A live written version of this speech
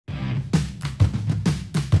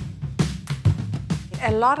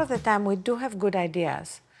a lot of the time we do have good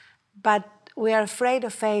ideas, but we are afraid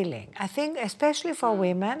of failing. I think especially for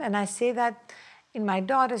women, and I see that in my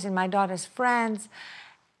daughter's friends,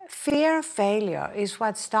 fear of failure is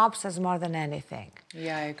what stops us more than anything.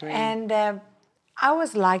 Yeah, I agree. And I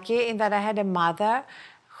was lucky in that I had a mother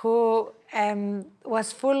who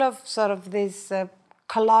was full of sort of this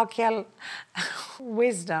colloquial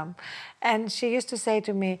wisdom. And she used to say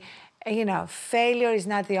to me, you know, failure is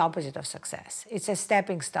not the opposite of success. It's a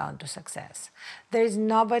stepping stone to success. There is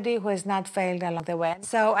nobody who has not failed along the way.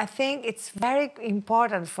 So I think it's very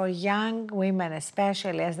important for young women,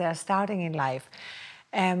 especially as they are starting in life,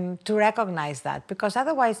 to recognize that, because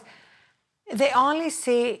otherwise they only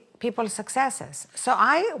see people's successes. So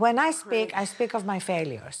when I speak of my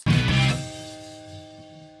failures.